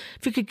 Just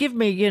if you could give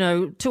me,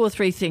 2 or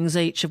 3 things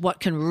each of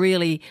what can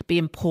really be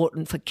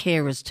important for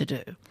carers to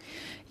do.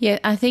 Yeah,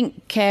 I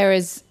think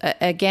carers,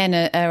 again,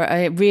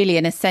 are really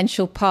an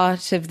essential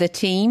part of the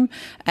team,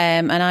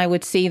 and I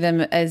would see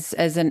them as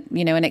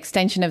an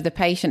extension of the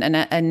patient,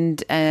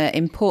 and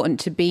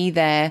important to be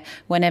there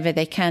whenever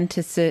they can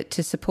to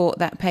support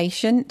that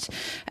patient.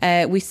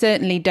 We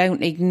certainly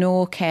don't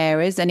ignore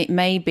carers, and it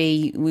may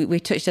be,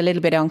 we touched a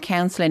little bit on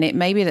counselling, it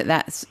may be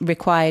that's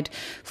required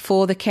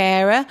for the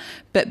carer,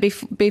 but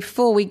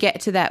before we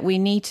get to that, we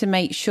need to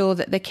make sure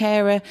that the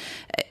carer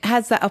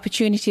has that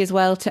opportunity as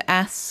well to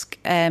ask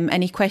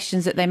any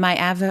questions that they might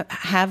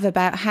have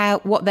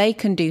about what they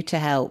can do to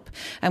help.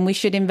 And we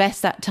should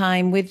invest that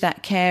time with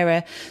that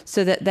carer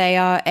so that they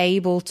are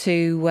able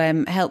to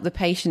help the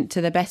patient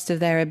to the best of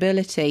their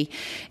ability.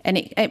 And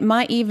it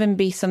might even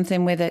be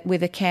something with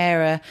a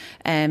carer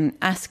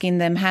asking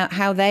them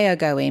how they are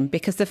going,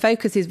 because the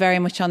focus is very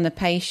much on the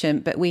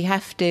patient, but we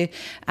have to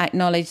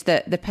acknowledge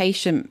that the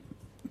patient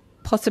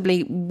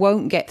possibly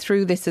won't get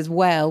through this as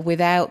well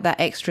without that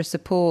extra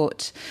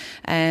support,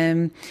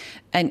 and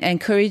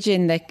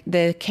encouraging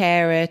the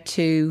carer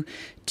to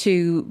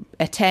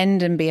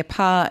attend and be a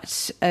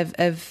part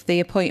of the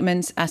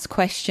appointments, ask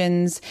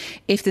questions.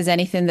 If there's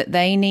anything that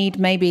they need,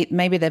 maybe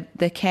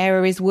the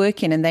carer is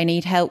working and they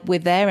need help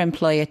with their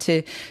employer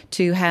to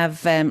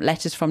have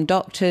letters from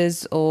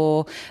doctors,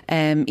 or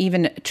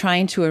even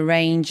trying to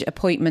arrange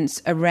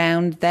appointments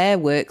around their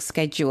work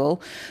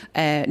schedule,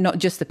 not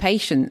just the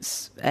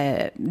patient's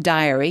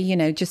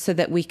diary, just so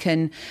that we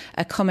can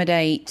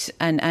accommodate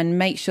and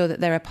make sure that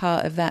they're a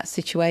part of that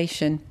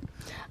situation.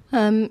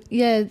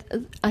 Yeah,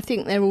 I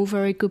think they're all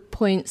very good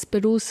points,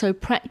 but also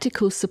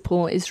practical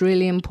support is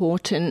really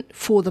important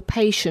for the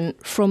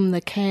patient from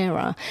the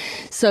carer.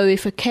 So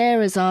if a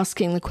carer is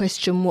asking the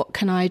question, what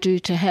can I do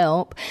to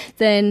help,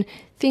 then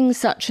things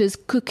such as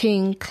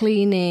cooking,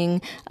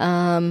 cleaning,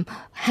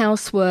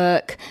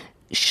 housework,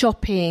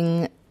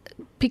 shopping,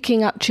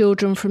 picking up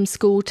children from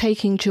school,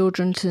 taking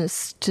children to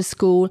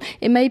school.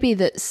 It may be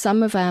that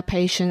some of our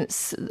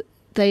patients,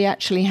 they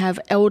actually have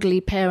elderly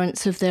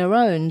parents of their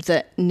own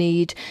that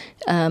need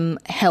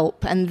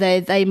help, and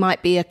they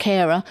might be a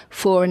carer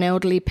for an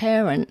elderly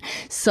parent.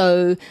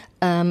 So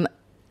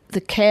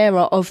the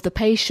carer of the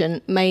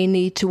patient may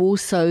need to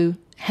also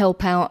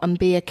help out and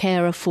be a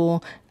carer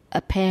for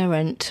a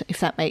parent,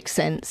 if that makes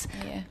sense.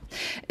 Yeah.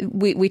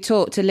 We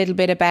talked a little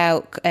bit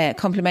about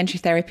complementary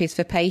therapies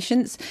for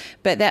patients,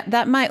 but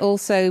that might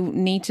also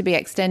need to be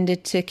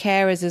extended to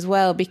carers as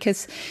well,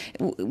 because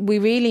we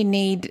really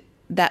need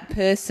that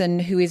person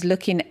who is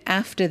looking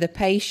after the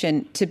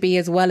patient to be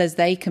as well as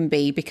they can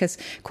be, because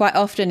quite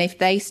often if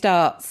they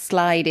start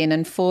sliding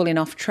and falling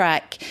off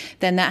track,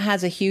 then that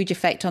has a huge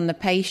effect on the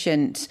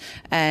patient,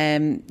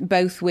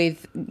 both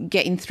with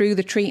getting through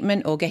the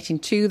treatment or getting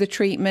to the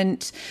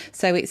treatment.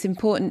 So it's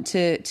important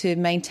to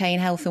maintain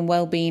health and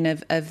well-being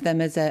of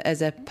them as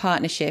a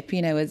partnership,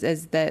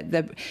 as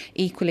the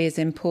equally as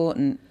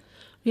important.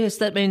 Yes,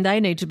 that means they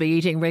need to be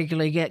eating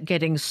regularly,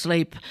 getting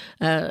sleep,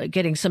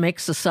 getting some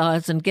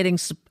exercise and getting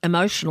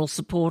emotional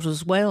support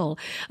as well.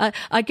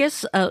 I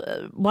guess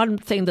one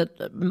thing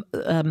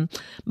that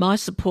my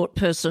support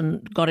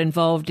person got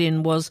involved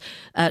in was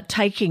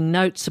taking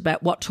notes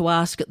about what to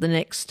ask at the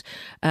next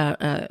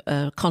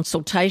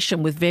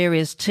consultation with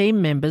various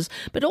team members.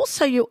 But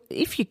also,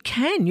 if you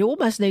can, you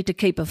almost need to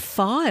keep a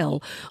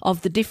file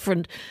of the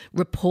different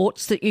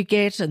reports that you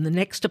get and the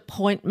next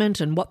appointment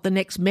and what the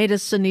next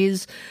medicine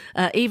is.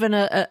 Even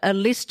a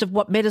list of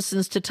what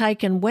medicines to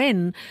take and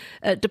when,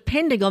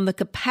 depending on the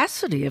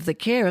capacity of the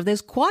carer.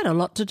 There's quite a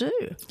lot to do.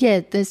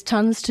 Yeah, there's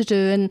tons to do.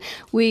 And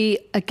we,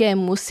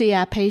 again, will see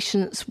our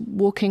patients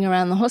walking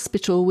around the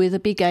hospital with a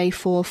big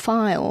A4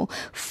 file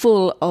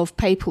full of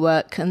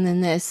paperwork, and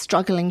then they're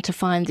struggling to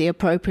find the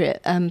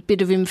appropriate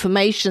bit of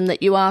information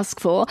that you ask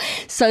for.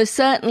 So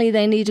certainly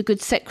they need a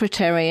good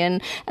secretary. And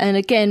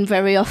again,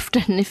 very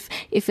often,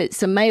 if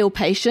it's a male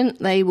patient,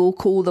 they will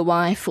call the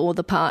wife or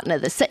the partner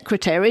the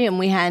secretary,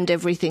 and we hand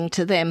everything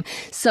to them.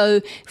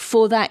 So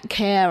for that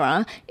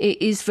carer,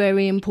 it is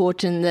very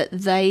important that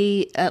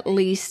they at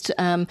least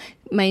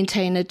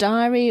maintain a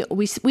diary.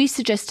 We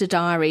suggest a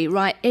diary,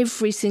 write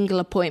every single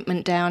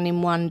appointment down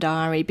in one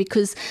diary,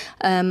 because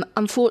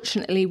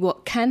unfortunately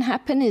what can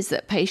happen is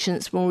that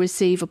patients will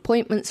receive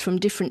appointments from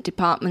different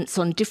departments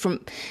on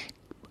different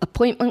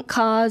appointment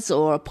cards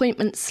or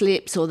appointment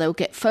slips, or they'll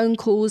get phone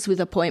calls with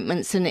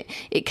appointments, and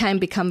it can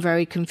become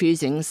very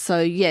confusing.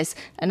 So yes,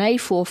 an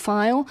A4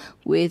 file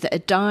with a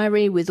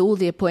diary with all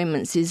the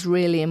appointments is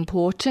really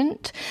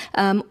important.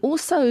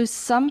 Also,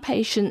 some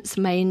patients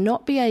may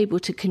not be able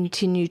to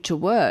continue to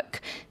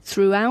work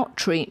throughout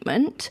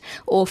treatment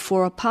or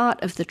for a part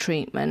of the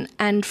treatment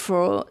and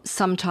for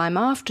some time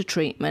after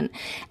treatment.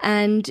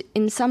 And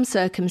in some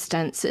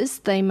circumstances,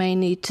 they may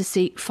need to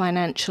seek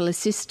financial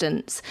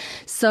assistance.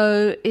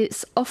 So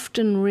it's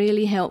often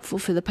really helpful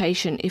for the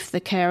patient if the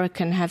carer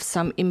can have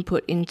some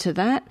input into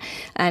that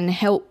and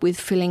help with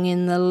filling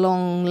in the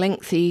long,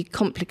 lengthy,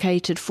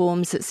 complicated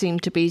forms that seem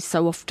to be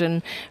so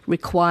often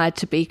required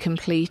to be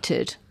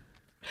completed.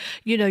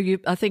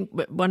 I think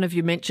one of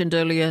you mentioned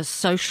earlier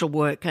social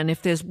work, and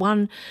if there's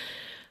one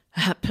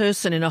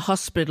person in a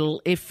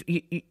hospital, if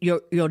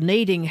you're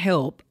needing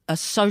help, a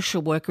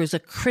social worker is a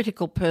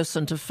critical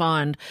person to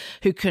find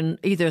who can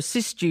either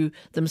assist you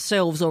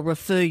themselves or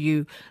refer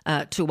you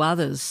to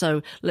others.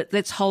 So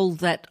let's hold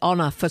that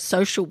honour for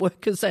social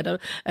workers at a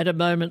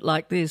moment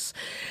like this.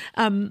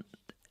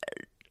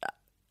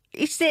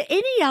 Is there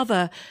any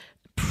other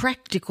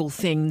practical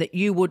thing that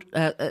you would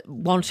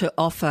want to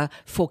offer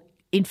for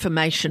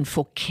information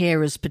for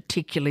carers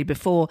particularly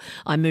before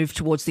I move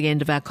towards the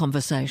end of our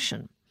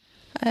conversation?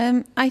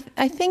 I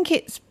think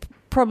it's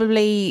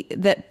probably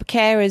that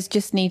carers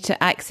just need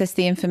to access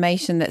the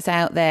information that's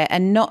out there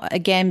and not,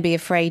 again, be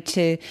afraid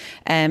to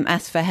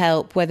ask for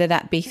help, whether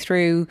that be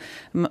through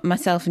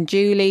myself and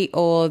Julie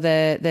or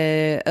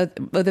the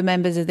other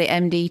members of the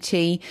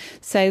MDT.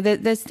 So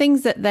there's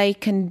things that they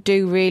can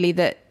do really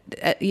that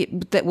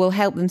will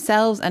help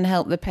themselves and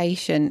help the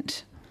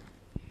patient.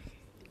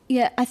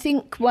 Yeah, I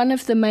think one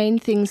of the main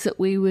things that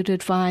we would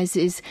advise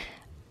is,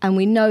 and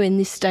we know in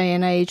this day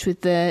and age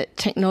with the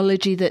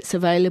technology that's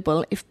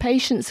available, if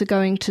patients are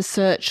going to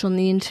search on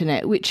the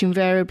internet, which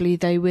invariably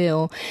they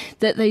will,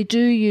 that they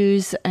do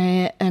use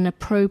an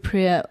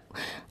appropriate,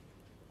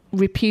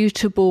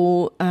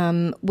 reputable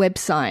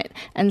website.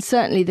 And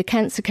certainly the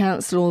Cancer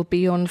Council or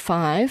Beyond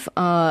 5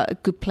 are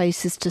good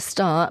places to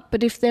start.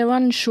 But if they're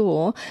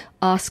unsure,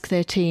 ask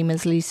their team,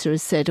 as Lisa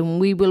has said, and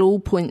we will all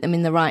point them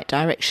in the right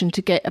direction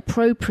to get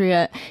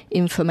appropriate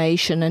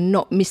information and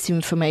not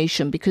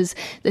misinformation, because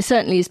there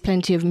certainly is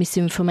plenty of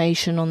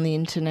misinformation on the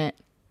internet.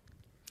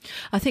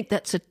 I think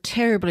that's a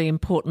terribly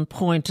important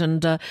point,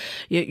 and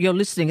you're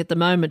listening at the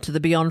moment to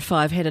the Beyond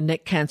 5 Head and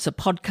Neck Cancer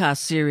podcast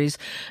series,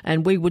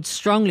 and we would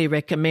strongly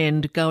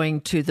recommend going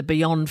to the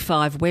Beyond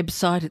 5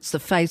 website. It's the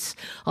face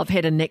of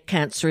head and neck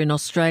cancer in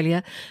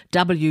Australia,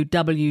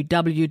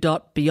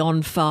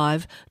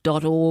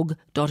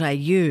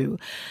 www.beyond5.org.au.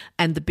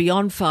 And the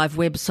Beyond 5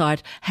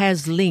 website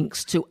has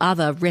links to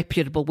other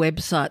reputable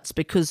websites,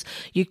 because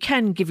you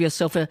can give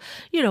yourself a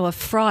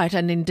fright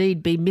and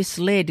indeed be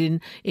misled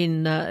in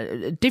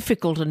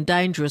difficult and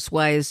dangerous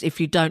ways if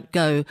you don't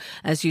go,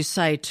 as you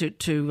say,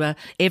 to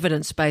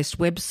evidence-based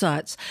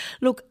websites.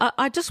 Look,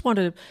 I just want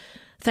to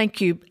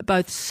Thank you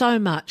both so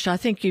much. I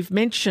think you've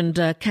mentioned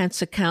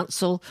Cancer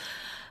Council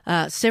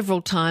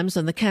several times,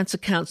 and the Cancer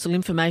Council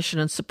information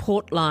and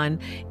support line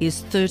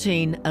is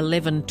 13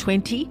 11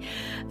 20.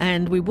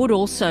 And we would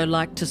also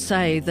like to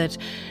say that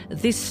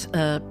this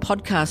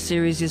podcast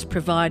series is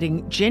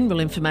providing general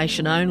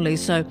information only,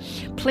 so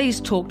please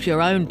talk to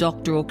your own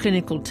doctor or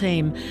clinical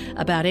team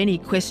about any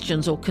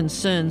questions or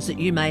concerns that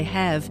you may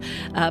have.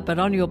 But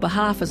on your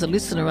behalf as a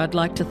listener, I'd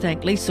like to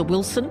thank Lisa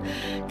Wilson,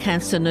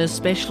 Cancer Nurse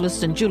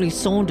Specialist, and Julie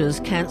Saunders,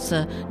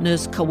 Cancer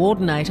Nurse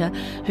Coordinator,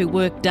 who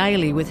work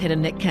daily with head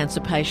and neck cancer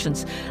patients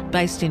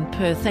based in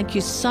Perth. Thank you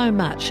so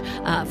much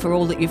for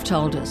all that you've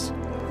told us.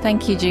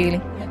 Thank you,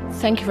 Julie.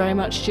 Thank you very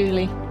much,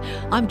 Julie.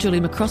 I'm Julie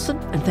McCrossan,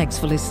 and thanks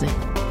for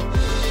listening.